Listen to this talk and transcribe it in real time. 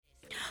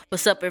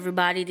What's up,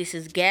 everybody? This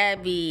is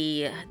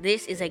Gabby.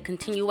 This is a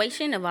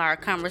continuation of our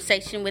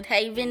conversation with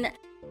Haven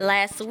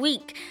last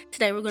week.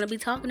 Today, we're going to be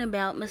talking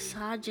about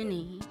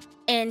misogyny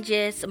and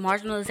just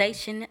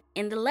marginalization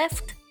in the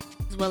left,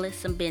 as well as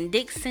some Ben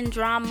Dixon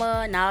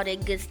drama and all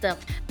that good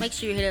stuff. Make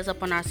sure you hit us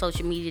up on our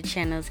social media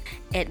channels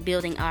at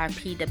Building Our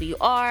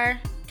PWR,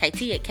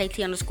 KT at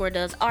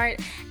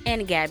KT_does_art,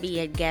 and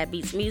Gabby at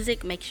Gabby's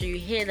Music. Make sure you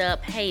hit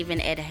up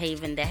Haven at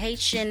Haven the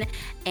Haitian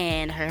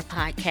and her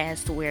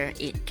podcast Where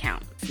It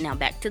Counts. Now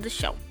back to the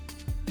show.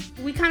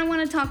 We kind of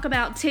want to talk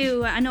about,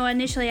 too, I know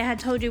initially I had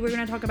told you we were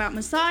going to talk about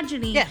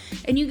misogyny. Yeah.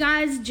 And you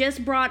guys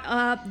just brought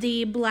up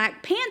the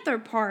Black Panther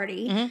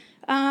Party.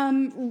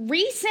 Mm-hmm.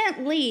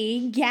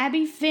 Recently,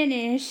 Gabby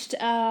finished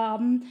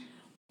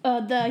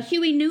the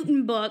Huey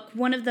Newton book,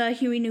 one of the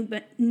Huey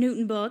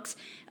Newton books,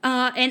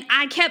 and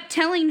I kept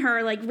telling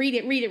her, like, read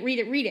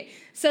it.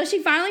 So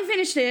she finally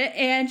finished it,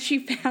 and she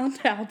found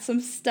out some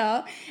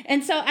stuff.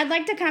 And so I'd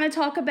like to kind of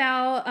talk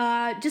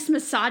about just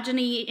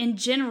misogyny in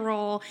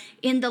general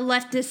in the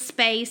leftist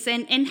space,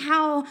 and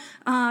how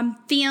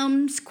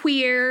femmes,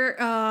 queer,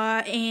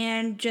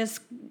 and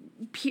just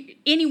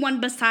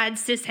anyone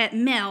besides cishet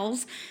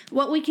males,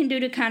 what we can do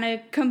to kind of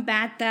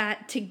combat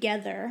that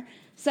together.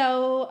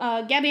 So,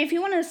 Gabby, if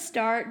you want to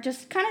start,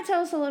 just kind of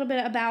tell us a little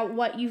bit about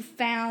what you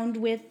found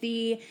with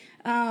the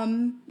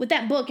with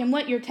that book and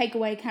what your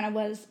takeaway kind of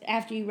was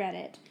after you read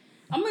it.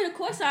 I mean, of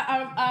course,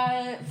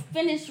 I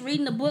finished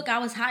reading the book. I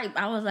was hyped.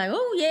 I was like,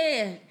 oh,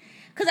 yeah.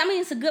 Because, I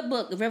mean, it's a good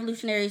book,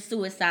 Revolutionary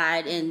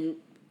Suicide. And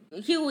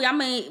Huey, I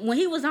mean, when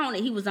he was on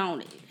it, he was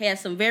on it. He had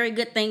some very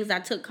good things I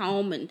took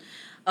home and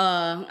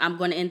I'm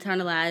going to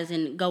internalize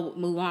and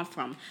move on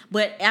from.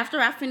 But after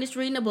I finish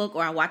reading the book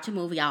or I watch a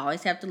movie, I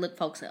always have to look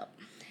folks up.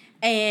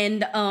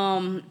 And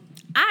I've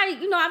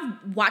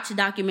watched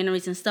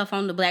documentaries and stuff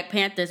on the Black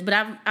Panthers, but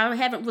I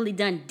haven't really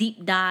done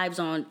deep dives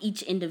on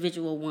each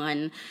individual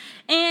one.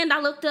 And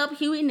I looked up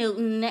Huey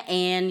Newton,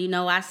 and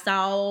I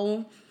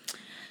saw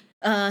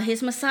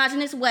his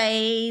misogynist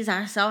ways.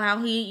 I saw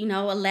how he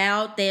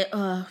allowed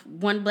that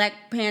one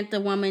Black Panther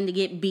woman to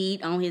get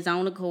beat on his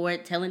own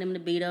accord, telling him to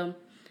beat her.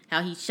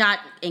 How he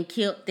shot and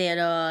killed that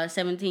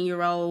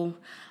 17-year-old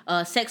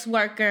sex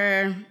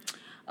worker.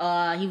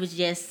 He was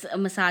just a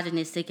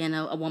misogynistic and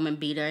a woman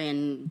beater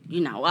and,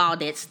 all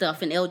that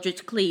stuff. And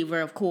Eldridge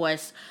Cleaver, of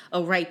course,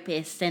 a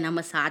rapist and a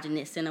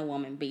misogynist and a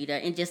woman beater.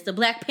 And just the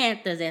Black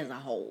Panthers as a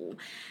whole.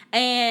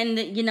 And,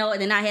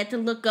 then I had to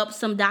look up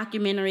some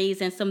documentaries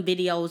and some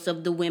videos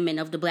of the women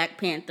of the Black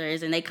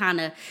Panthers. And they kind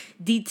of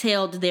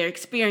detailed their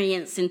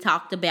experience and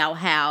talked about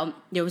how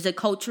there was a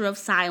culture of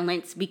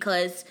silence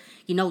because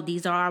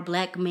these are our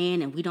black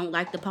men and we don't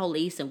like the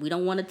police and we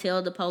don't want to tell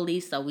the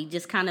police, so we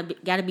just kind of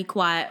got to be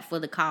quiet for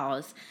the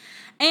cause.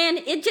 And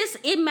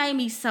it made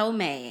me so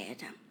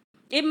mad.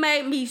 It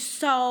made me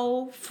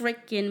so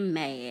freaking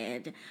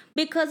mad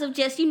because of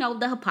just,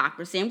 the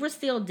hypocrisy. And we're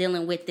still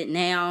dealing with it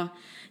now.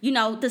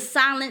 The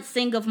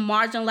silencing of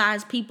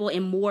marginalized people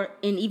in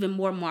even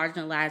more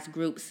marginalized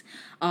groups.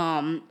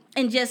 And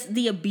just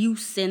the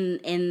abuse and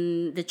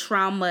the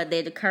trauma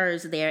that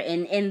occurs there.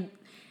 And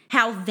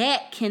how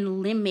that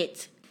can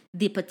limit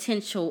the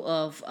potential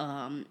of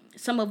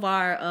some of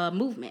our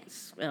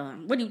movements.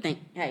 What do you think,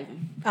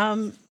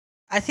 Haven?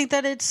 I think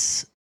that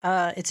it's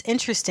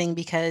interesting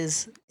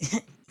because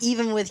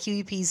even with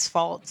Huey P's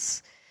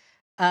faults,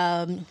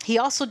 he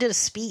also did a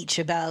speech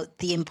about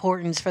the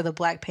importance for the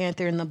Black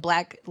Panther and the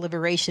Black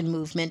Liberation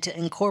Movement to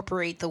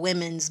incorporate the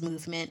women's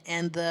movement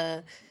and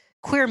the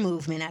queer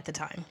movement at the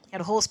time. He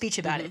had a whole speech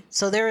about it.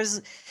 So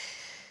there's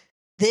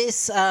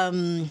this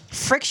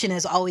friction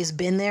has always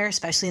been there,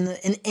 especially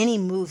in any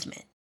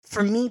movement.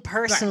 For me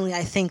personally,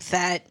 right. I think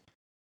that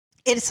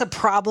it's a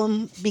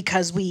problem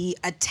because we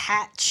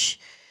attach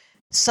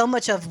so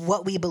much of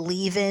what we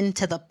believe in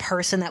to the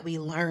person that we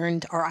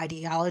learned our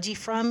ideology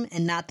from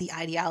and not the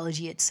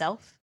ideology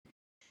itself.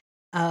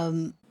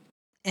 And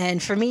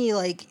for me,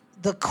 like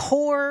the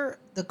core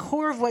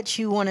of what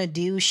you want to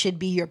do should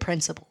be your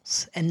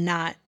principles and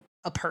not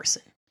a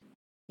person.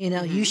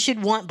 You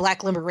should want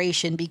Black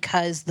liberation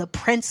because the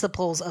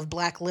principles of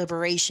Black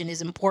liberation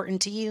is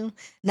important to you,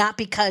 not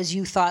because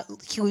you thought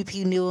Huey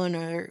P.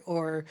 Newton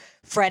or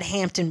Fred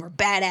Hampton were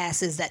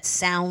badasses that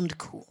sound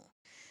cool.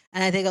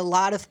 And I think a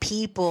lot of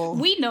people...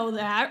 We know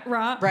that,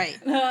 right? Right.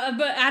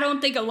 But I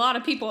don't think a lot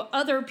of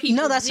other people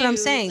No, that's do. what I'm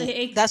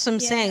saying. That's what I'm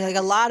saying. Like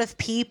a lot of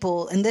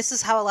people, and this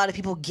is how a lot of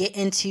people get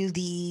into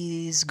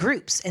these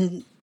groups.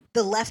 And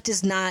the left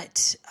is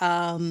not...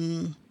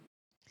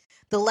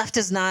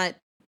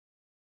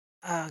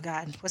 oh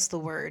God, what's the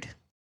word?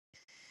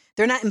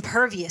 They're not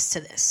impervious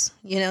to this,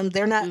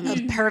 they're not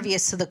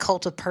impervious to the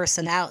cult of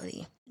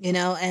personality,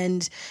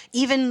 and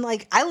even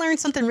like I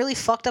learned something really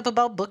fucked up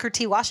about Booker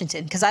T.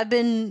 Washington because I've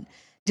been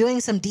doing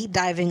some deep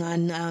diving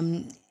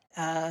on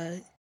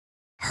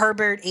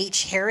Herbert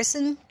H.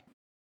 Harrison,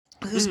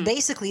 who's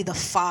basically the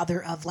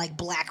father of like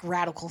Black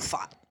radical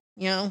thought,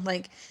 and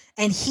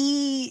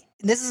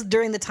this is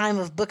during the time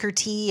of Booker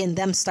T and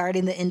them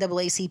starting the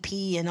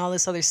NAACP and all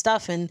this other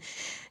stuff. And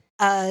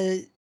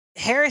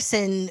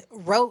Harrison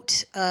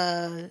wrote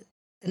an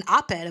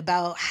op-ed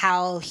about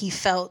how he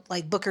felt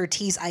like Booker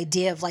T's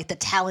idea of like the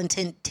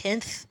talented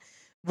 10th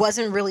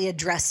wasn't really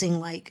addressing,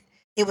 like,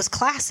 it was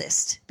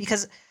classist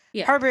because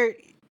Herbert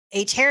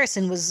H.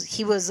 Harrison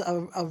was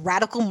a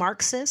radical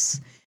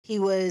Marxist.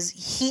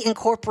 He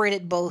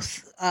incorporated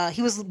both.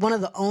 He was one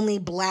of the only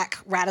black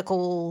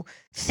radical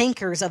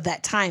thinkers of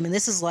that time, and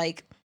this is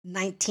like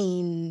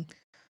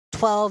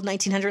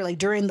 1900, like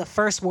during the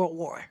First World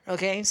War.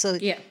 Okay, so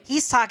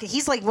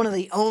he's like one of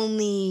the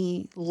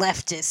only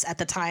leftists at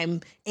the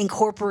time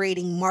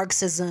incorporating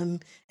Marxism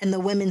and the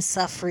women's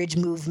suffrage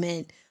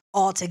movement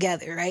all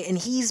together, right? And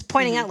he's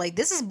pointing out, like,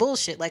 this is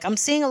bullshit. Like, I'm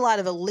seeing a lot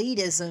of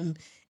elitism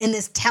in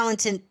this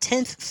talented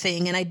 10th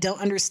thing, and I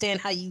don't understand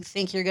how you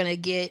think you're gonna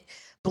get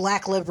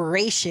black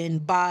liberation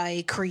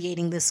by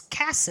creating this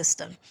caste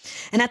system.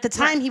 And at the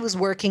time, he was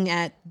working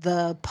at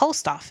the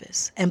post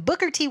office, and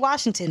Booker T.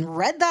 Washington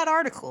read that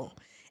article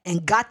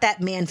and got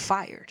that man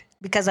fired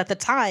because at the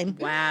time,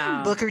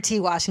 Booker T.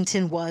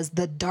 Washington was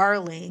the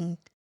darling.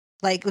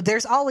 Like,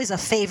 there's always a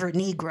favorite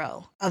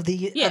Negro of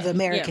the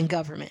American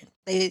government.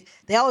 They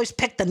always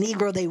pick the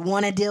Negro they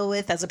want to deal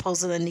with as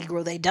opposed to the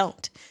Negro they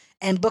don't.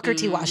 And Booker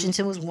T.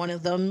 Washington was one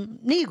of them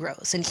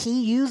Negroes, and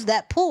he used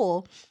that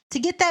pull to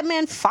get that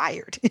man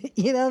fired.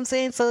 You know what I'm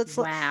saying? So it's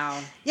so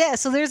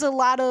there's a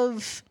lot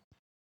of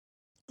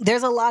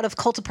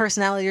cult of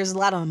personality. There's a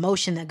lot of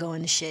emotion that go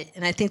into shit,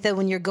 and I think that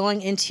when you're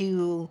going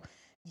into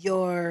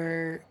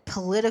your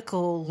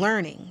political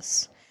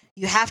learnings,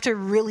 you have to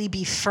really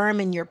be firm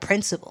in your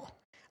principle.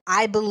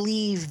 I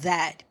believe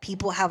that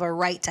people have a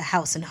right to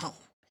house and home,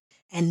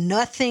 and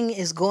nothing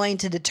is going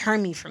to deter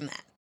me from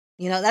that.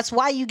 You know, that's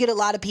why you get a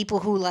lot of people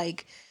who,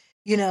 like,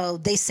 you know,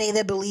 they say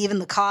they believe in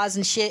the cause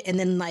and shit, and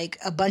then like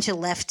a bunch of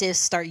leftists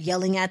start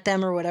yelling at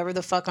them or whatever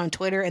the fuck on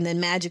Twitter, and then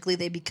magically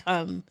they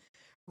become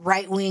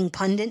right-wing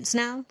pundits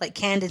now. Like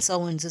Candace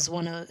Owens is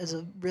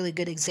a really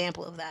good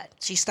example of that.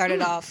 She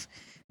started off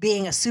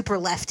being a super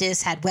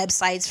leftist, had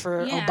websites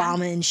for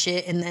Obama and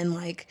shit, and then,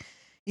 like,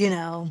 you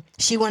know,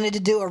 she wanted to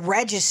do a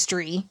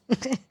registry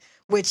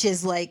which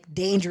is like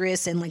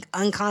dangerous and like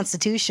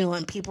unconstitutional,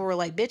 and people were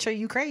like, bitch, are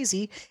you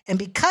crazy? And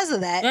because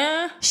of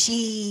that,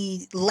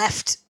 she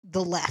left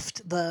the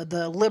left,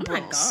 the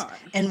liberals,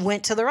 and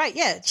went to the right.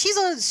 Yeah, she's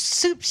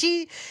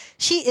she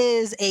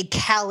is a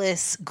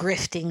callous,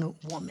 grifting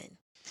woman.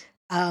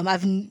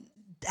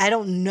 I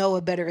don't know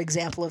a better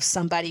example of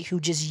somebody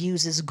who just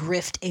uses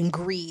grift and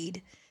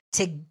greed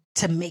to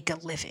make a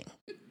living.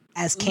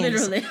 As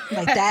Candace,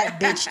 like, that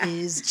bitch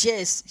is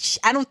just,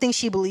 I don't think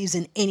she believes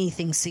in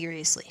anything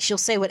seriously. She'll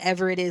say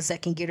whatever it is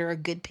that can get her a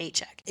good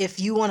paycheck. If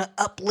you want to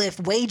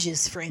uplift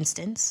wages, for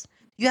instance,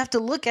 you have to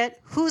look at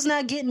who's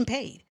not getting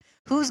paid.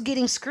 Who's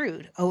getting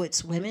screwed? Oh,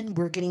 it's women.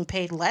 We're getting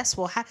paid less.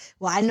 Well,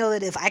 I know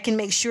that if I can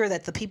make sure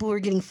that the people who are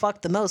getting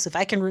fucked the most, if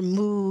I can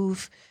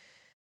remove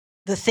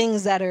the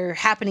things that are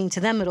happening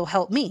to them, it'll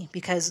help me.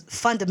 Because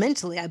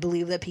fundamentally, I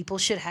believe that people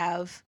should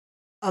have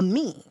a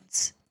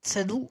means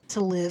to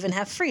live and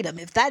have freedom.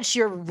 If that's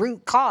your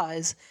root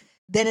cause,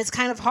 then it's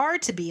kind of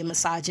hard to be a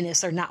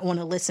misogynist or not want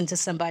to listen to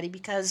somebody,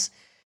 because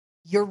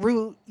your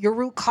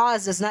root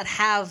cause does not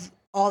have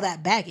all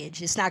that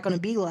baggage. It's not going to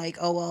be like,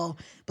 oh, well,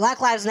 Black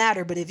Lives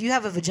Matter, but if you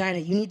have a vagina,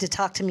 you need to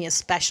talk to me a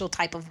special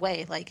type of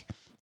way. Like,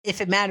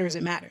 if it matters,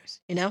 it matters,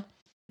 you know?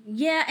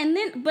 Yeah, and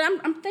then, but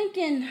I'm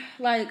thinking,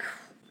 like,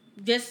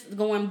 just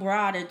going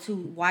broader to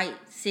white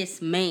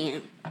cis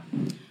man,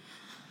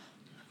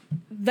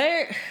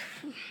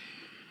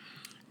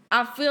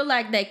 I feel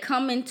like they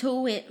come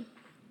into it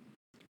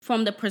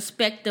from the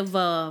perspective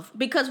of,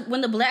 because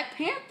when the Black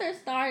Panther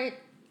started,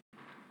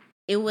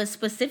 it was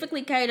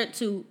specifically catered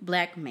to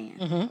black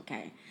men.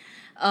 Okay.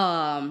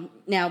 Now,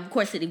 of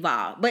course, it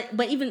evolved,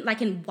 but even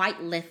like in white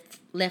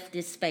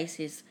leftist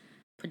spaces,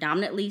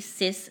 predominantly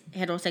cis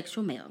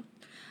heterosexual male,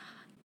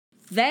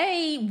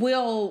 they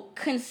will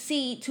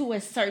concede to a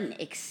certain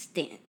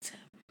extent.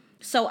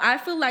 So I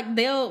feel like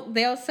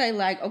they'll say,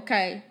 like,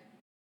 okay,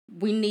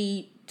 we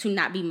need to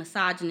not be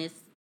misogynist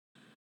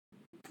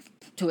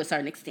to a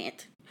certain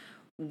extent.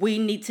 We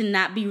need to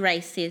not be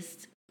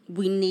racist.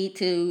 We need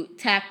to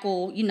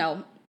tackle, you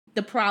know,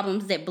 the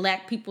problems that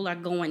black people are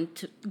going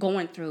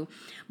through.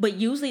 But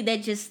usually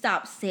that just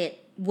stops at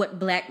what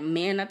black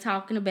men are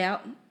talking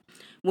about.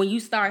 When you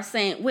start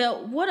saying,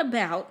 well, what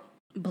about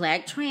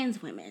black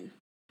trans women?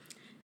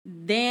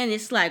 Then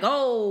it's like,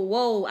 oh,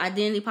 whoa,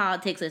 identity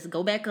politics, let's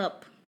go back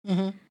up.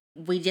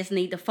 We just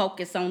need to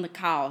focus on the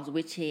cause,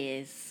 which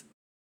is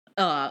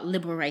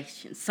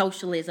liberation,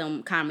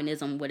 socialism,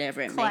 communism,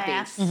 whatever it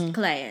may be.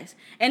 Class.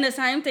 And the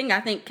same thing,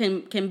 I think,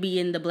 can be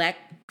in the black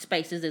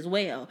spaces as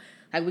well.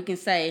 Like, we can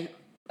say,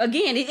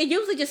 again, it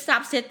usually just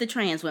stops at the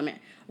trans women.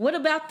 What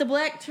about the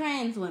black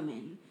trans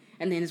women?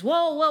 And then it's,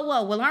 whoa,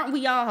 well, aren't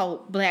we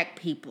all black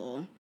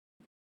people?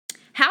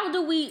 How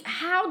do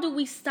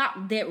we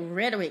stop that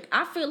rhetoric?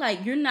 I feel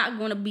like you're not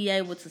going to be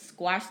able to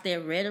squash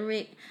that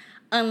rhetoric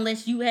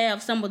unless you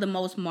have some of the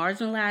most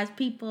marginalized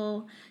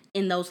people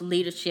in those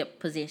leadership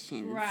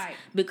positions. Right.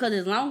 Because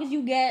as long as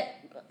you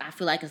get I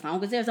feel like as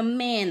long as there's a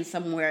man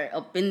somewhere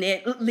up in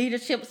that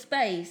leadership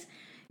space,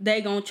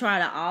 they gonna try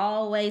to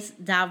always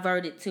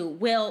divert it to,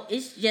 well,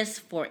 it's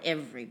just for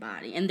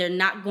everybody, and they're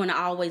not gonna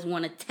always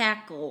want to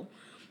tackle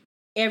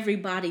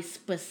everybody's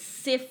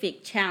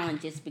specific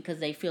challenges because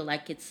they feel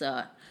like it's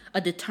a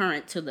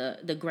deterrent to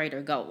the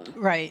greater goal.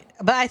 Right.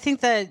 But I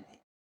think that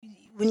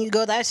when you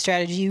go that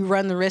strategy, you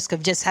run the risk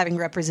of just having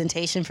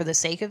representation for the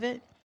sake of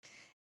it.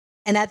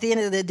 And at the end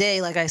of the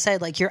day, like I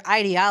said, like your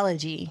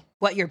ideology,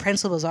 what your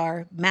principles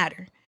are,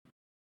 matter.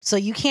 So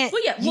you can't.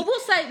 Well, yeah.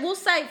 We'll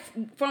say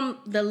from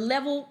the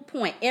level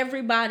point,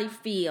 everybody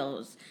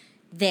feels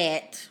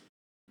that,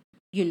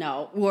 you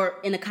know, we're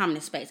in a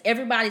communist space.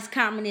 Everybody's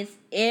communist.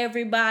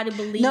 Everybody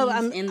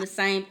believes in the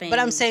same thing. But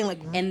I'm saying like,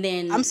 and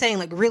then I'm saying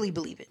like really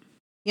believe it.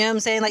 You know what I'm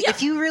saying? Like, yeah.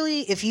 if you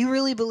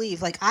really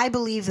believe, like, I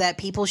believe that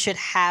people should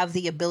have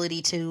the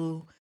ability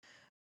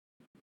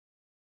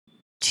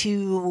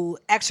to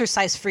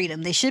exercise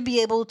freedom. They should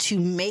be able to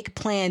make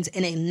plans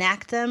and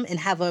enact them and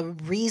have a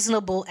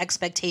reasonable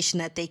expectation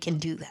that they can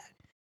do that.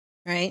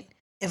 Right?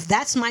 If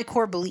that's my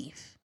core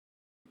belief,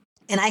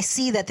 and I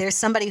see that there's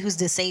somebody who's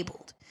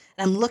disabled,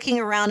 and I'm looking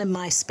around in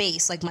my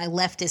space, like my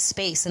leftist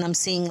space, and I'm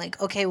seeing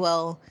like, okay,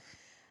 well,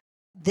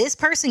 this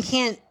person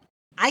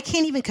I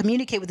can't even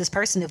communicate with this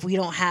person if we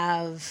don't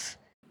have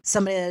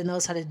somebody that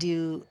knows how to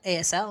do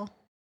ASL.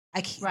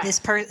 Right.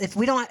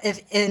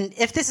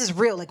 If this is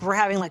real, like we're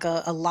having like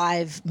a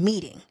live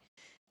meeting,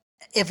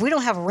 if we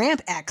don't have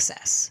ramp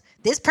access,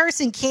 this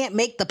person can't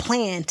make the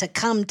plan to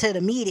come to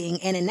the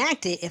meeting and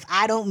enact it if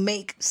I don't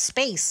make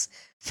space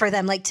for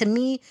them. Like, to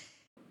me,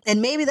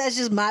 and maybe that's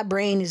just my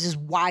brain is just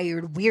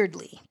wired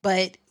weirdly,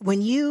 but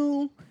when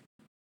you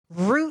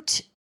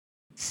root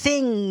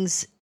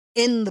things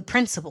in the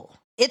principle,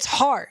 it's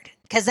hard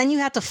because then you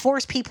have to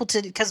force people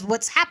to, because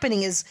what's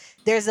happening is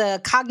there's a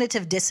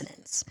cognitive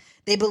dissonance.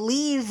 They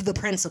believe the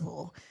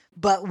principle,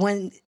 but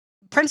when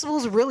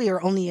principles really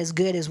are only as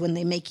good as when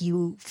they make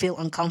you feel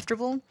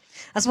uncomfortable.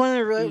 That's one of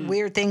the really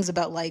weird things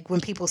about like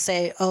when people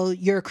say, oh,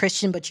 you're a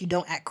Christian, but you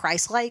don't act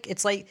Christ-like.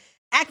 It's like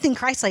acting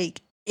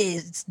Christ-like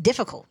is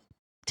difficult.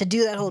 To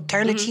do that whole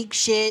turn the cheek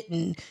shit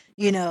and,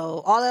 you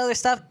know, all that other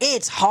stuff.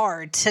 It's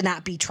hard to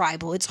not be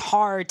tribal. It's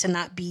hard to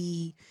not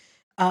be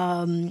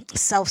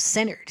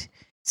self-centered.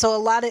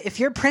 So if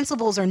your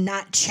principles are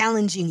not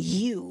challenging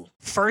you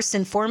first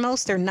and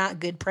foremost, they're not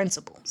good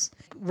principles.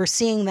 We're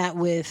seeing that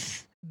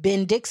with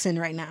Ben Dixon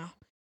right now.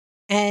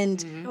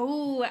 And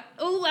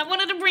I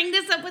wanted to bring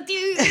this up with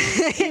you.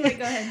 Anyway,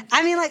 go ahead.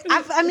 I mean,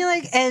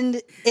 like,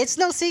 and it's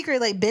no secret.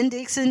 Like, Ben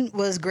Dixon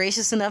was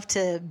gracious enough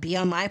to be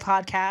on my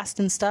podcast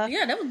and stuff.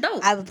 Yeah, that was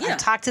dope. I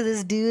talked to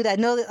this dude. I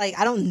know that, like,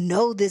 I don't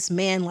know this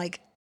man like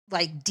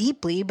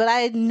deeply, but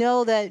I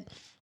know that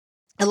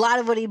a lot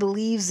of what he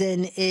believes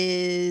in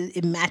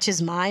it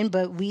matches mine.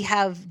 But we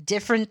have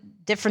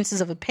differences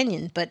of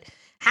opinion. But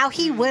how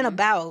he went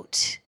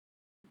about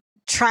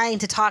trying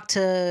to talk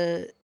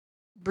to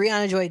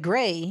Brianna Joy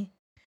Gray,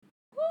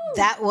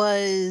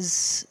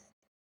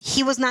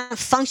 he was not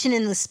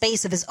functioning in the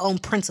space of his own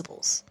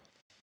principles.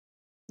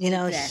 You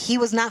know, Exactly. he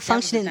was not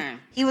functioning.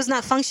 He was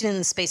not functioning in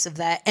the space of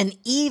that. And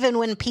even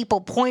when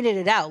people pointed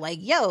it out, like,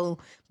 yo,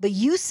 but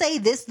you say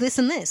this, this,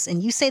 and this,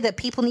 and you say that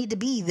people need to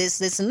be this,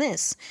 this, and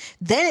this,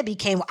 then it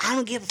became, well, I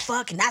don't give a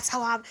fuck. And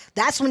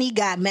that's when he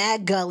got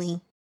mad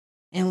gully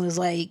and was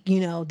like,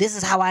 you know, this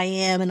is how I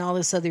am and all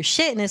this other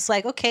shit. And it's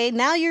like, okay,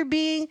 now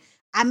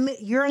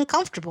you're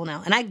uncomfortable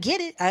now. And I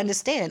get it. I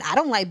understand. I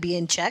don't like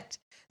being checked.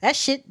 That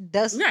shit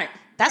does. Right.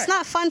 That's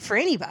not fun for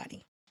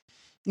anybody,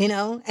 you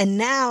know? And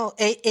now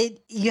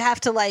you have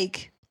to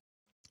like,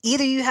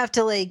 either you have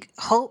to like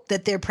hope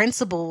that their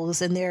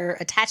principles and their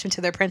attachment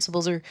to their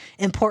principles are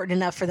important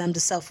enough for them to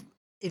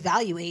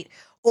self-evaluate,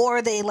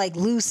 or they like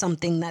lose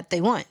something that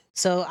they want.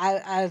 So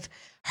I've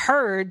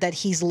heard that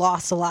he's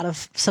lost a lot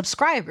of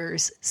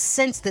subscribers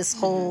since this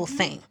whole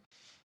thing,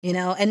 you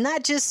know, and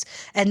not just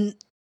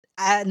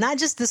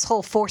this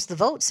whole force the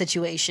vote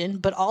situation,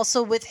 but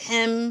also with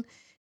him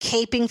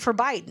caping for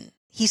Biden.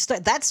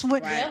 That's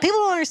when people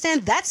don't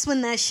understand. That's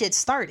when that shit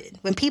started.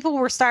 When people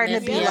were starting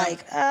to be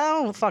like,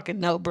 I don't fucking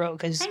know, bro.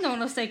 Because hang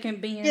on a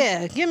second, Ben.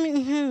 Yeah,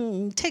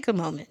 take a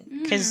moment.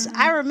 Because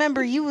I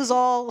remember you was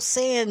all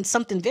saying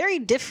something very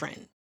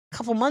different a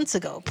couple months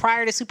ago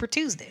prior to Super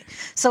Tuesday.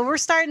 So we're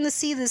starting to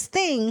see this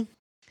thing.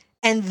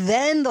 And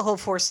then the whole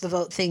force the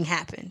vote thing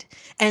happened.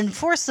 And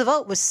force the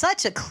vote was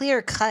such a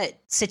clear-cut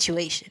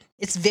situation.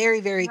 It's very,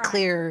 very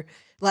clear.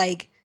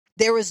 Like,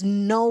 there was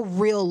no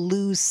real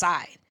lose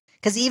side.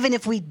 Because even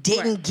if we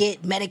didn't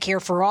get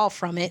Medicare for all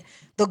from it,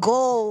 the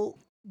goal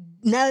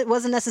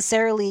wasn't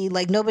necessarily,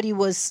 like, nobody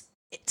was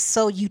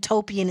so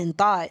utopian in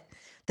thought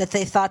that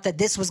they thought that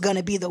this was going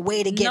to be the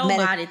way to get Medicare.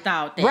 Nobody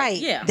thought that. Right.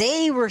 Yeah.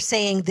 They were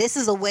saying this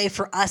is a way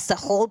for us to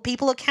hold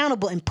people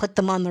accountable and put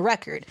them on the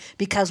record.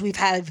 Because we've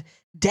had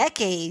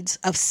decades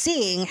of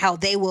seeing how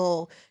they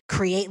will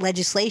create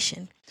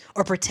legislation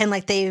or pretend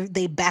like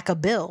they back a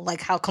bill,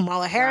 like how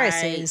Kamala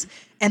Harris is.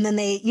 And then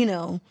they, you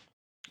know,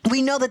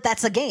 we know that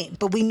that's a game,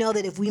 but we know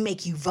that if we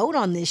make you vote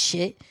on this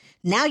shit,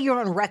 Now you're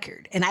on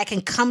record and I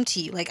can come to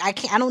you. Like, I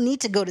don't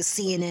need to go to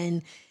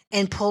CNN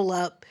and pull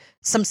up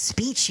some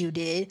speech you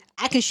did.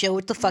 I can show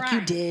what the fuck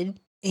you did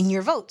in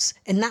your votes.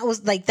 And that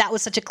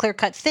was such a clear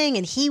cut thing.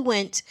 And he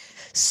went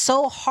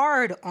so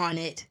hard on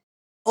it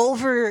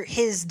over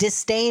his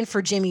disdain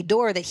for Jimmy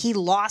Dore that he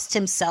lost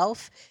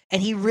himself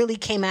and he really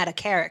came out of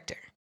character.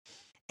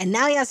 And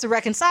now he has to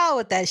reconcile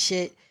with that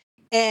shit.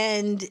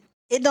 And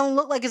it don't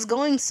look like it's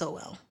going so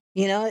well.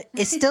 You know,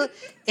 it still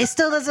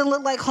doesn't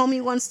look like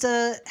homie wants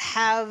to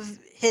have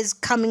his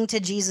coming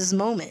to Jesus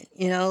moment.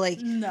 You know, like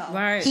no,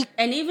 right.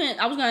 And even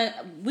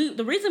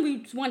the reason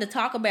we want to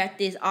talk about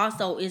this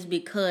also is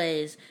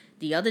because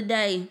the other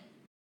day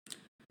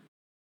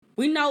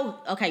we know,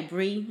 okay,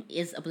 Bree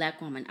is a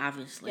black woman,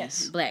 obviously.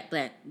 Yes, black,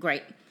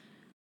 great.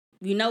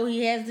 You know,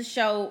 he has the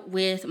show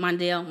with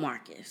Mondale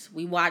Marcus.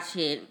 We watch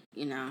it,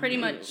 you know, pretty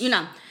much, you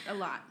know, a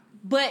lot.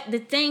 But the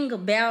thing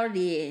about it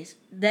is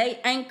they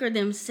anchor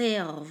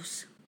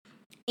themselves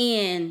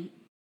in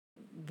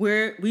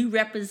where we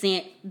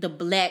represent the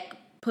black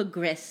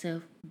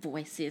progressive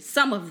voices.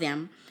 Some of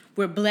them.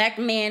 We're black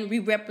men. We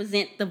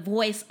represent the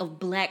voice of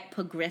black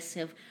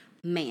progressive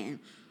man.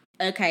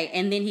 Okay,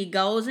 and then he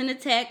goes and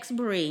attacks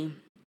Bree.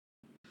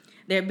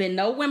 There have been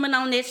no women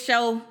on this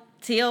show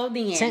till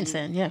then. Since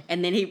then, yeah.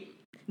 And then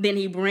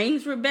he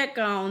brings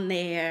Rebecca on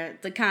there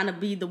to kind of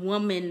be the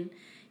woman,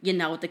 you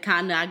know, to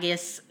kind of, I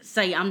guess,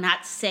 say I'm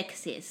not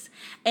sexist.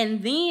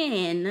 And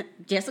then,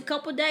 just a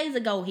couple days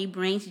ago, he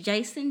brings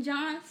Jason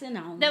Johnson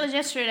on. That was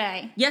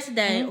yesterday.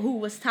 Who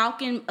was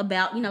talking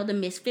about, you know, the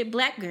misfit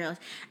black girls.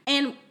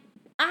 And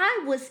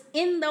I was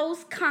in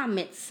those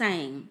comments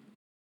saying,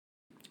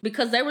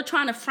 because they were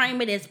trying to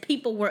frame it as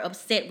people were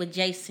upset with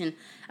Jason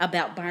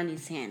about Bernie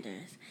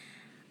Sanders.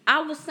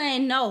 I was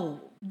saying,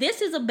 no,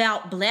 this is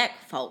about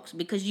black folks,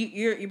 because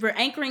you're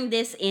anchoring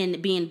this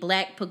in being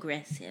black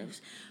progressives.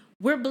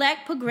 We're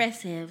black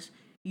progressives.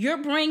 You're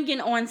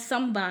bringing on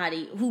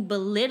somebody who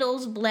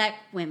belittles black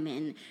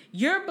women.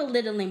 You're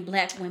belittling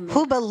black women.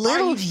 Who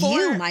belittled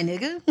you, my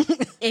nigga?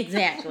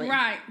 Exactly.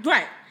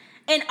 Right.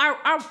 And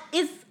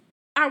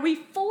are we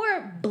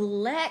for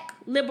black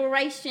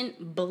liberation,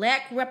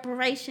 black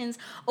reparations,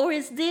 or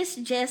is this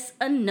just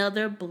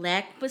another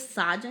black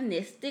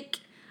misogynistic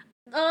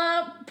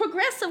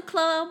progressive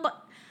club?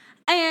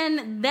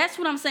 And that's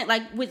what I'm saying.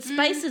 Like, with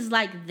spaces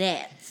like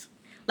that.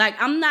 Like,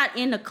 I'm not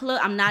in the club.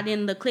 I'm not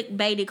in the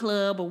clickbaity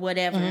club or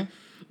whatever. Mm-hmm.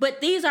 But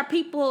these are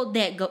people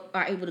that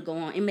are able to go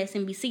on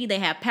MSNBC. They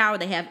have power.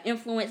 They have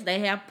influence. They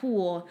have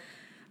pull.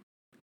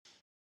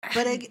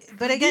 But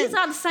again, these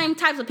are the same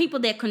types of people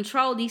that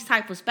control these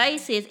type of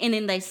spaces, and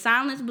then they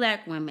silence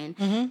black women,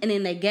 and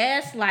then they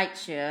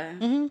gaslight you.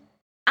 Mm-hmm.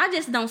 I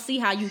just don't see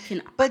how you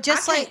can. But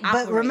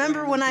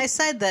remember when I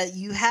said that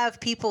you have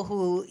people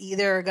who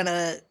either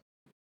are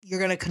you're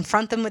gonna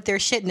confront them with their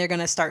shit and they're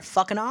gonna start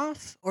fucking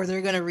off, or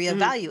they're gonna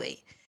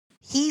reevaluate.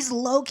 He's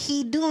low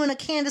key doing a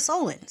Candace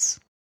Owens.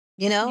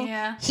 You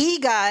know, he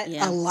got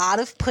a lot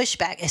of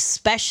pushback,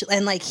 especially,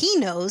 and like he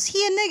knows he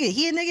a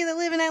nigga that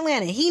live in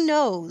Atlanta. He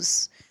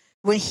knows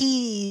when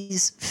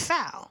he's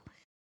foul,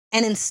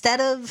 and instead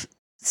of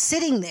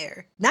sitting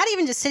there, not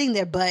even just sitting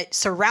there, but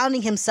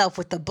surrounding himself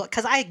with the book,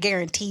 because I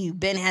guarantee you,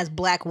 Ben has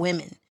black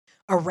women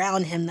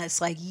around him that's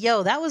like,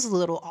 yo, that was a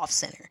little off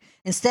center.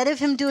 Instead of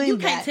him doing that, you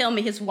can't tell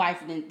me his wife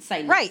didn't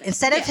say nothing. Right.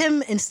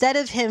 Instead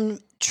of him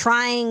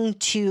trying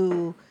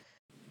to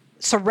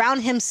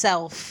surround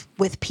himself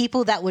with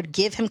people that would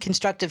give him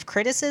constructive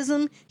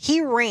criticism,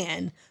 he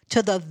ran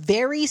to the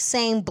very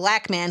same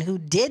black man who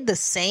did the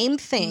same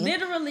thing.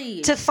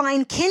 Literally. To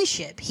find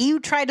kinship. He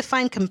tried to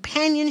find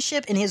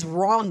companionship in his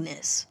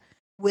wrongness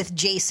with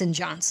Jason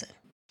Johnson.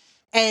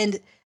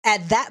 And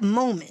at that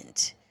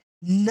moment,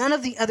 none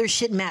of the other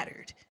shit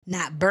mattered.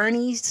 Not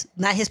Bernie's,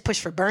 not his push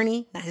for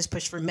Bernie, not his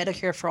push for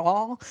Medicare for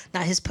all,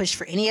 not his push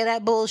for any of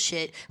that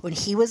bullshit. When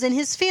he was in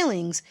his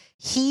feelings,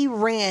 he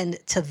ran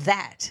to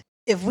that.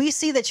 If we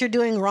see that you're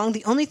doing wrong,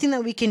 the only thing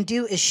that we can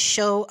do is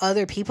show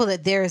other people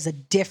that there is a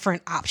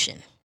different option.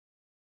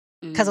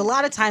 Because a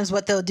lot of times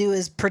what they'll do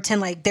is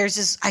pretend like there's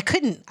just, I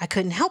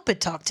couldn't help but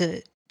talk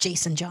to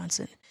Jason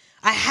Johnson.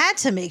 I had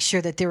to make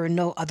sure that there were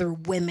no other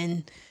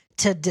women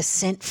to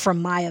dissent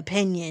from my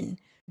opinion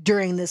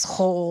during this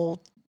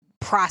whole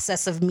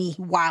process of me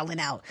wilding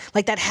out.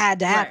 Like, that had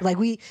to happen. Right.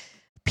 Like,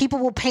 people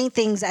will paint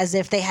things as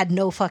if they had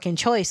no fucking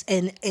choice,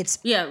 and it's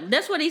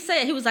that's what he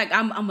said. He was like,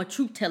 I'm a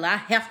truth teller. I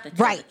have to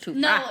tell the truth.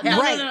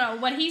 No.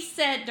 What he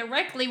said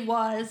directly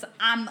was,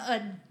 I'm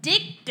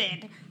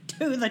addicted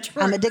to the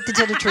truth. I'm addicted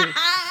to the truth.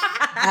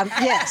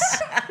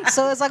 Yes.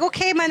 So it's like,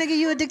 okay, my nigga,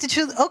 you addicted to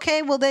truth.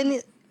 Okay, well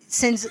then,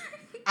 since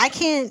I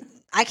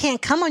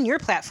can't come on your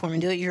platform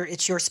and do it,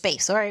 it's your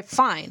space. All right,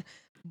 fine.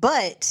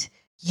 But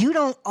you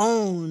don't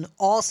own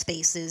all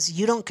spaces.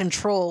 You don't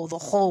control the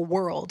whole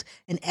world.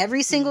 And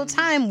every single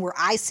time where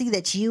I see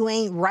that you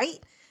ain't right,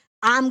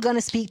 I'm going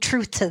to speak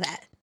truth to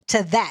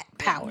that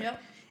power.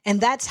 Yep. And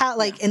that's how,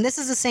 and this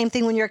is the same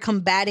thing when you're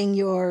combating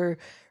your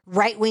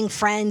right-wing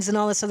friends and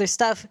all this other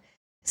stuff.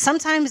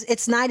 Sometimes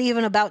it's not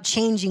even about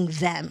changing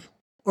them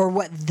or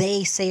what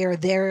they say or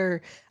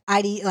their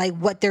like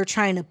what they're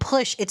trying to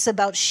push. It's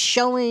about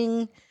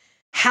showing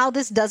how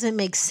this doesn't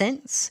make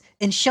sense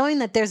and showing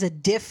that there's a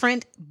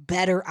different,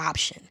 better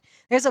option.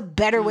 There's a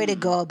better way to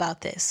go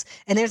about this.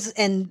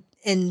 And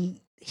and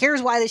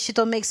here's why this shit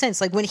don't make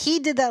sense. Like when he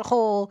did that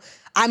whole,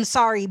 I'm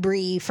sorry,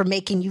 Bree, for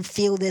making you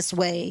feel this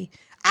way.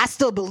 I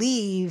still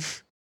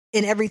believe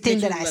in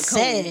everything that I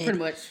said. Pretty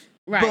much.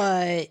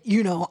 Right.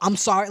 But, I'm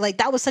sorry. Like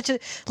that was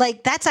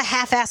that's a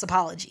half-ass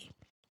apology.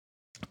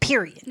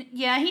 Period.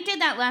 Yeah, he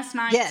did that last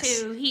night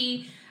too.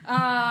 He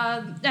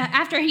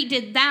after he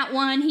did that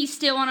one, he's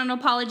still on an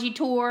apology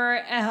tour.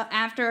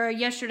 After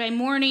yesterday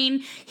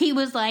morning, he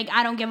was like,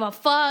 I don't give a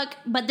fuck.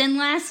 But then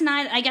last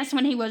night, I guess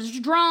when he was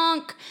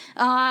drunk,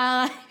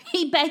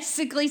 he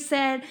basically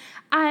said,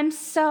 I'm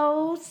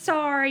so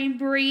sorry,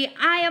 Bree.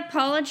 I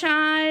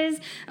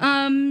apologize.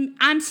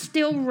 I'm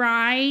still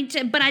right.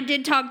 But I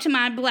did talk to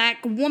my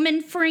black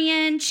woman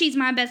friend. She's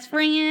my best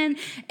friend.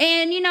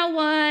 And you know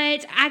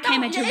what? I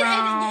came at you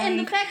wrong. And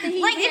the fact that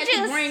he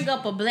had to bring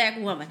up a black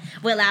woman.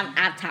 Well,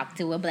 I've talked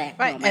to a black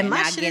woman. And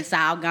I guess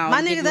I'll go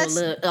and give you a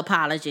little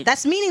apology.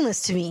 That's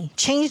meaningless to me.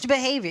 Changed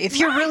behavior. If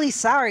you're really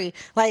sorry,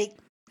 like,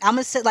 I'm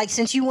gonna say, like,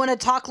 since you want to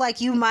talk like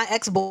you my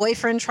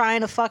ex-boyfriend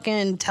trying to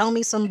fucking tell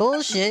me some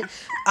bullshit,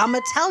 I'm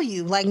gonna tell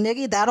you, like,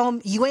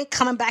 nigga, you ain't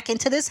coming back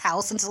into this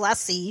house until I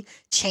see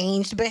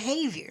changed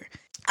behavior.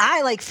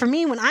 For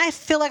me, when I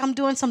feel like I'm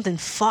doing something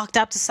fucked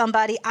up to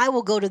somebody, I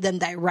will go to them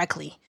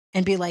directly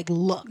and be like,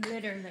 look,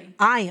 literally,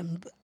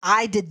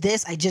 I did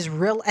this,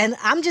 and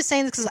I'm just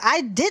saying this because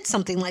I did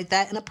something like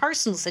that in a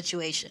personal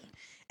situation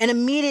and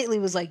immediately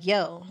was like,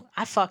 yo,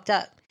 I fucked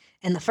up.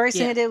 And the first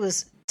thing I did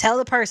was tell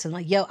the person,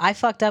 like, yo, I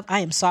fucked up. I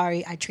am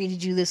sorry. I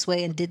treated you this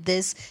way and did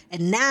this.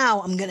 And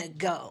now I'm going to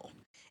go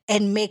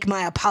and make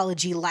my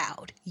apology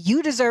loud.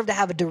 You deserve to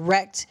have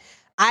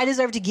I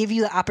deserve to give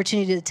you the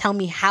opportunity to tell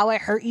me how I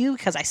hurt you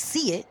because I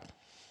see it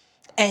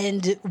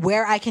and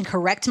where I can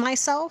correct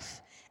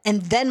myself.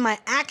 And then my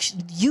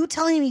action, you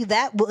telling me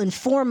that will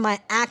inform my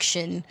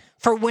action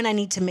for when I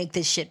need to make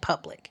this shit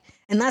public.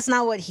 And that's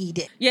not what he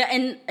did. Yeah.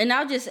 And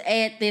I'll just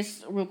add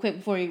this real quick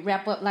before we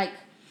wrap up. Like,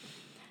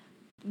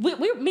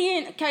 me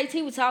and KT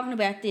were talking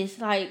about this,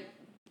 like,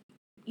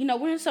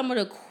 we're in some of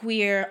the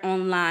queer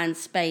online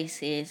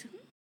spaces.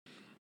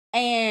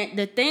 And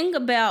the thing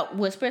about,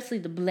 especially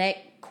the black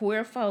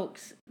queer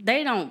folks,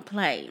 they don't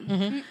play.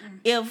 Mm-hmm.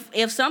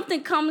 If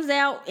something comes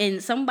out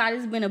and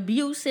somebody's been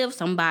abusive,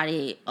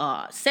 somebody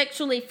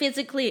sexually,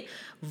 physically,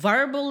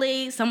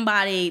 verbally,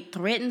 somebody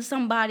threatens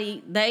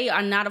somebody, they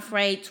are not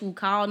afraid to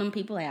call them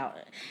people out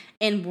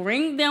and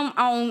bring them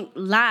on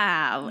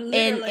live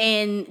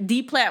and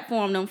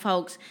deplatform them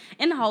folks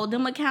and hold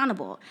them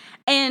accountable.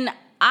 And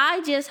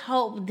I just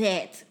hope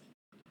that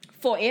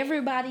for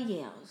everybody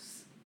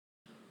else,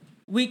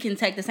 we can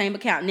take the same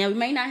account. Now, we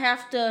may not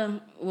have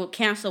to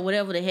cancel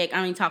whatever the heck.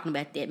 I ain't talking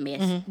about that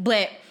mess. Mm-hmm.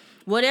 But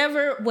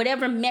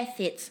whatever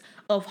methods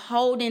of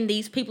holding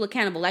these people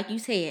accountable, like you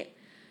said,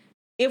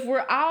 if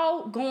we're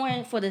all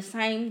going for the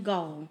same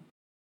goal,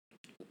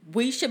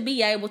 we should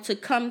be able to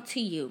come to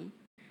you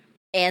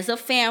as a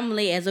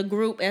family, as a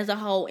group, as a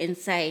whole, and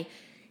say,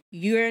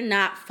 you're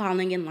not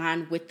falling in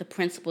line with the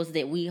principles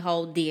that we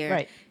hold dear.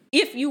 Right.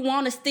 If you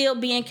want to still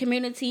be in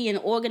community and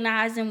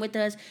organizing with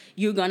us,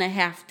 you're going to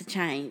have to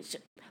change.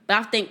 But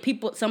I think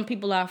some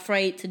people are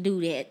afraid to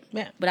do that.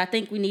 Yeah. But I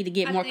think we need to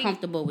get more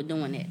comfortable with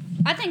doing it.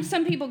 I think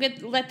some people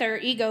let their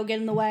ego get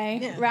in the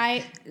way,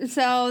 right?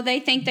 So they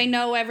think they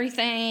know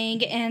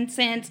everything, and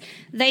since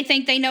they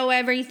think they know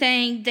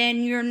everything,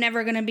 then you're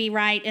never going to be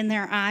right in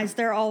their eyes.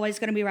 They're always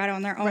going to be right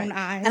on their own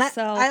eyes.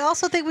 And I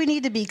also think we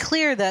need to be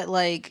clear that,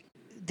 like,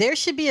 there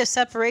should be a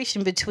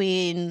separation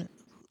between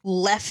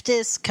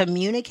leftist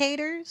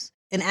communicators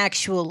and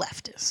actual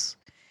leftists.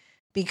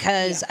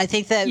 Because I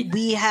think that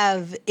we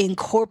have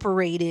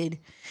incorporated,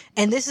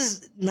 and this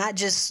is not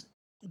just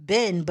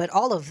Ben, but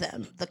all of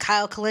them, the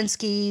Kyle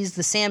Kalinskis,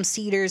 the Sam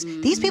Cedars,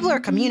 these people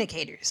are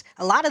communicators.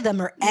 A lot of them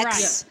are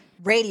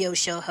ex-radio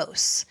show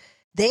hosts.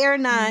 They are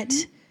not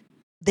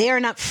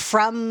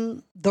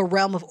from the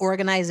realm of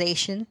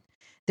organization.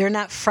 They're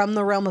not from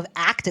the realm of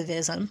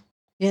activism.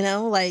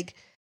 Like,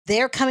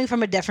 they're coming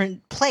from a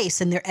different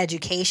place, and their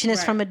education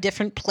is from a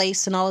different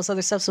place and all this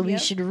other stuff. So we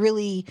should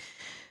really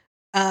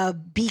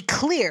be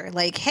clear,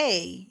 like,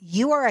 hey,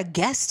 you are a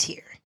guest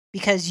here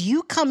because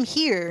you come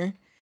here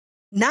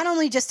not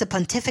only just to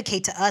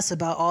pontificate to us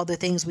about all the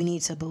things we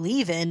need to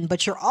believe in,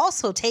 but you're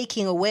also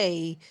taking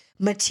away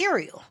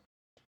material.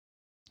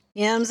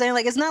 You know what I'm saying?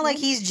 Like, it's not like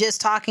he's just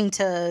talking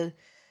to,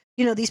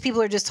 these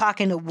people are just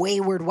talking to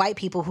wayward white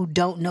people who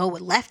don't know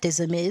what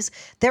leftism is.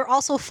 They're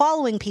also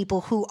following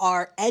people who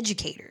are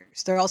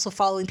educators. They're also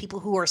following people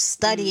who are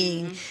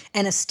studying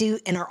and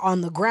astute and are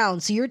on the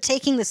ground. So you're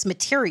taking this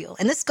material,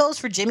 and this goes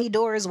for Jimmy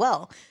Dore as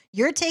well.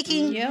 You're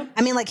taking,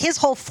 like, his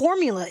whole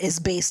formula is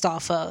based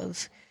off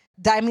of,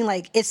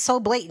 it's so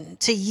blatant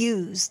to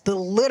use the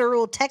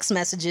literal text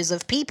messages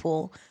of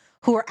people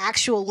who are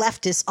actual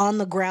leftists on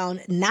the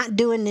ground, not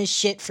doing this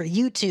shit for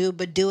YouTube,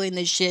 but doing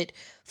this shit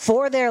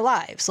for their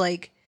lives.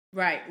 Like,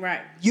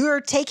 Right.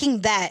 You're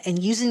taking that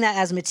and using that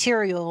as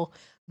material,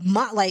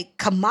 like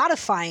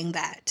commodifying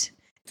that.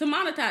 To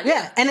monetize.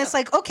 Yeah. And it's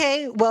like,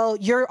 okay, well,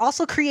 you're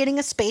also creating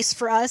a space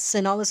for us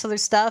and all this other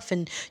stuff,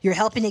 and you're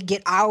helping to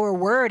get our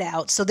word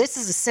out. So this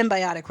is a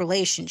symbiotic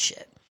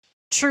relationship.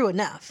 True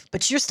enough.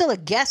 But you're still a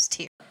guest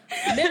here.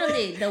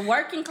 Literally, the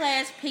working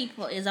class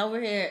people is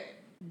over here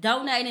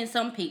donating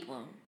some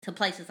people to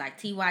places like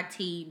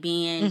TYT,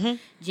 Ben,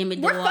 Jimmy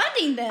Dore. We're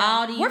funding them.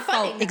 All these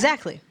funding folks.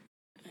 Exactly.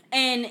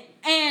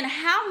 And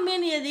how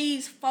many of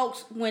these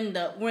folks, when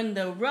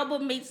the rubber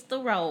meets the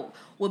road,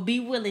 would be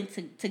willing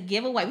to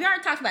give away? We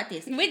already talked about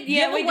this.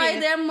 Give away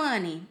their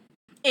money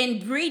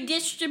and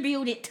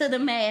redistribute it to the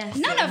masses.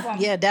 None of them.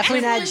 Yeah,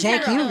 definitely not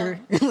Jank Unger.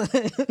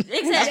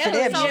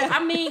 Exactly. So,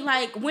 I mean,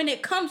 like, when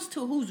it comes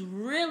to who's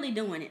really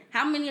doing it,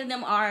 how many of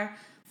them are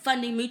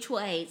funding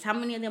mutual aids? How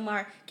many of them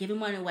are giving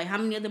money away? How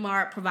many of them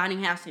are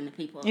providing housing to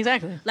people?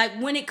 Exactly. Like,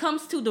 when it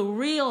comes to the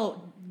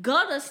real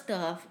gutter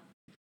stuff,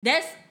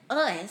 that's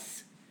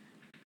us.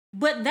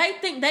 But they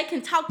think they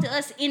can talk to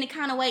us any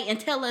kind of way and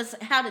tell us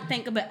how to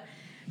think about.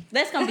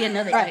 That's gonna be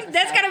another. Right.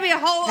 That's gonna be a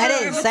whole. That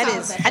is.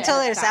 I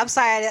told her. I'm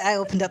sorry I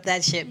opened up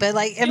that shit, but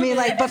like, I mean,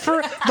 like, but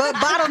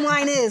bottom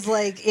line is,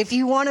 like, if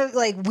you want to,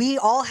 like, we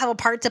all have a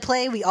part to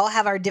play. We all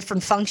have our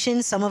different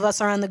functions. Some of us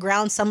are on the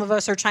ground. Some of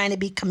us are trying to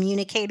be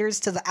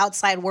communicators to the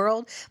outside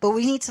world. But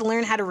we need to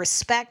learn how to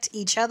respect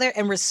each other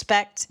and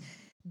respect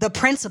the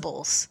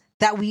principles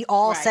that we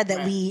all said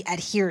that we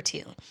adhere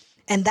to.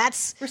 And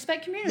that's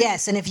respect community.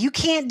 Yes, and if you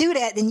can't do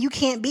that, then you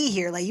can't be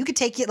here. Like, you could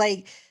take it,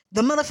 like,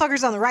 the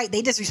motherfuckers on the right,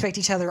 they disrespect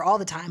each other all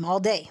the time, all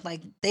day.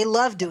 Like, they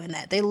love doing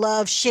that. They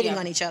love shitting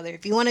on each other.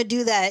 If you want to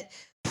do that,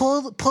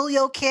 pull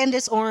your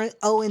Candace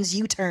Owens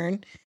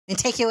U-turn and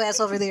take your ass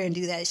over there and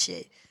do that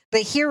shit.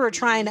 But here we're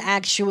trying to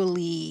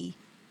actually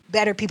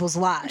better people's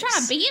lives. We're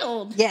trying to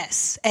build.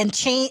 Yes. And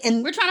change.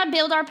 And we're trying to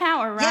build our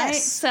power, right?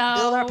 Yes. So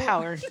build our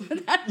power.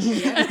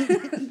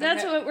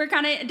 That's what we're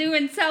kind of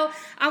doing. So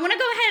I want to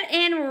go ahead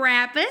and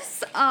wrap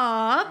us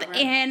up. Right.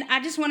 And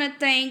I just want to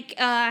thank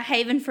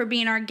Haven for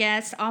being our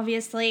guest,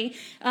 obviously.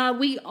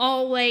 We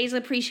always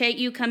appreciate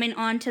you coming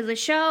on to the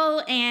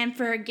show and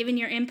for giving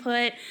your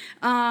input.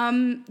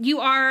 You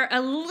are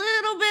a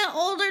little bit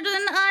older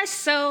than us,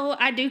 so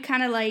I do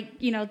kind of like,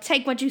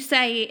 take what you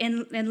say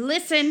and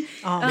listen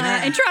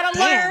and try to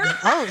learn.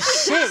 Oh,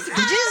 shit. Did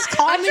you just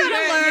call me?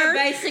 You're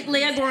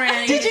basically a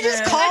granny. Did you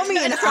just call me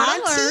an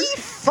auntie?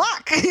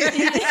 Fuck.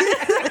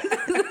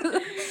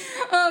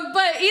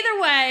 But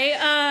either way,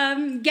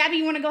 Gabby,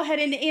 you want to go ahead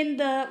and end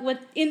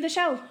the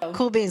show?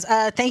 Cool beans.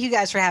 Thank you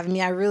guys for having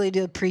me. I really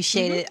do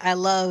appreciate it. I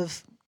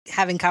love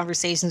having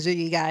conversations with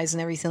you guys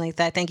and everything like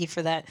that. Thank you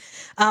for that.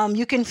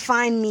 You can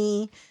find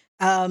me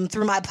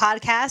through my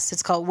podcast.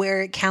 It's called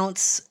Where It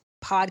Counts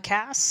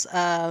Podcasts.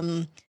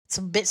 It's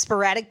a bit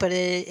sporadic, but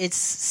it's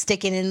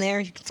sticking in there.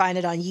 You can find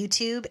it on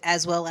YouTube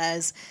as well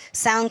as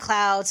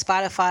SoundCloud,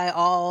 Spotify,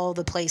 all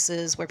the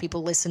places where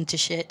people listen to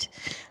shit.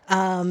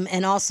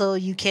 And also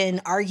you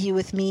can argue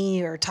with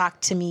me or talk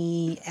to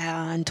me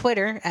on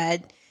Twitter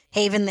at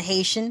Haven the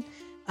Haitian.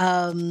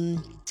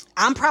 I'm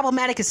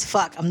problematic as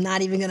fuck. I'm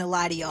not even going to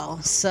lie to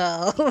y'all.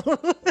 So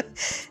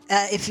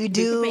if you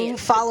do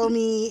follow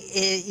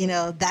me,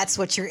 that's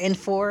what you're in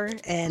for.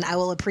 And I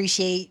will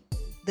appreciate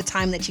the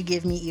time that you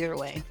give me either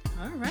way.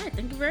 All right,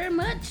 thank you very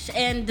much.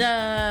 And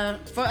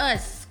for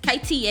us,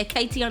 KT at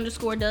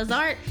KT_does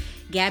art,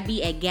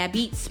 Gabby at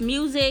Gabbeats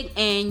Music,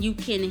 and you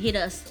can hit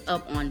us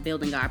up on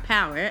Building Our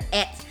Power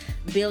at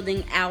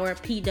Building Our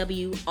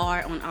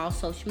PWR on all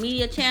social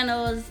media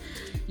channels.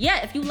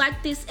 Yeah, if you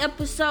like this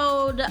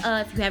episode,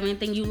 if you have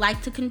anything you'd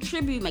like to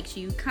contribute, make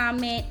sure you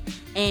comment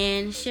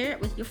and share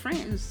it with your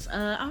friends.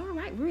 All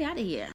right, we're out of here.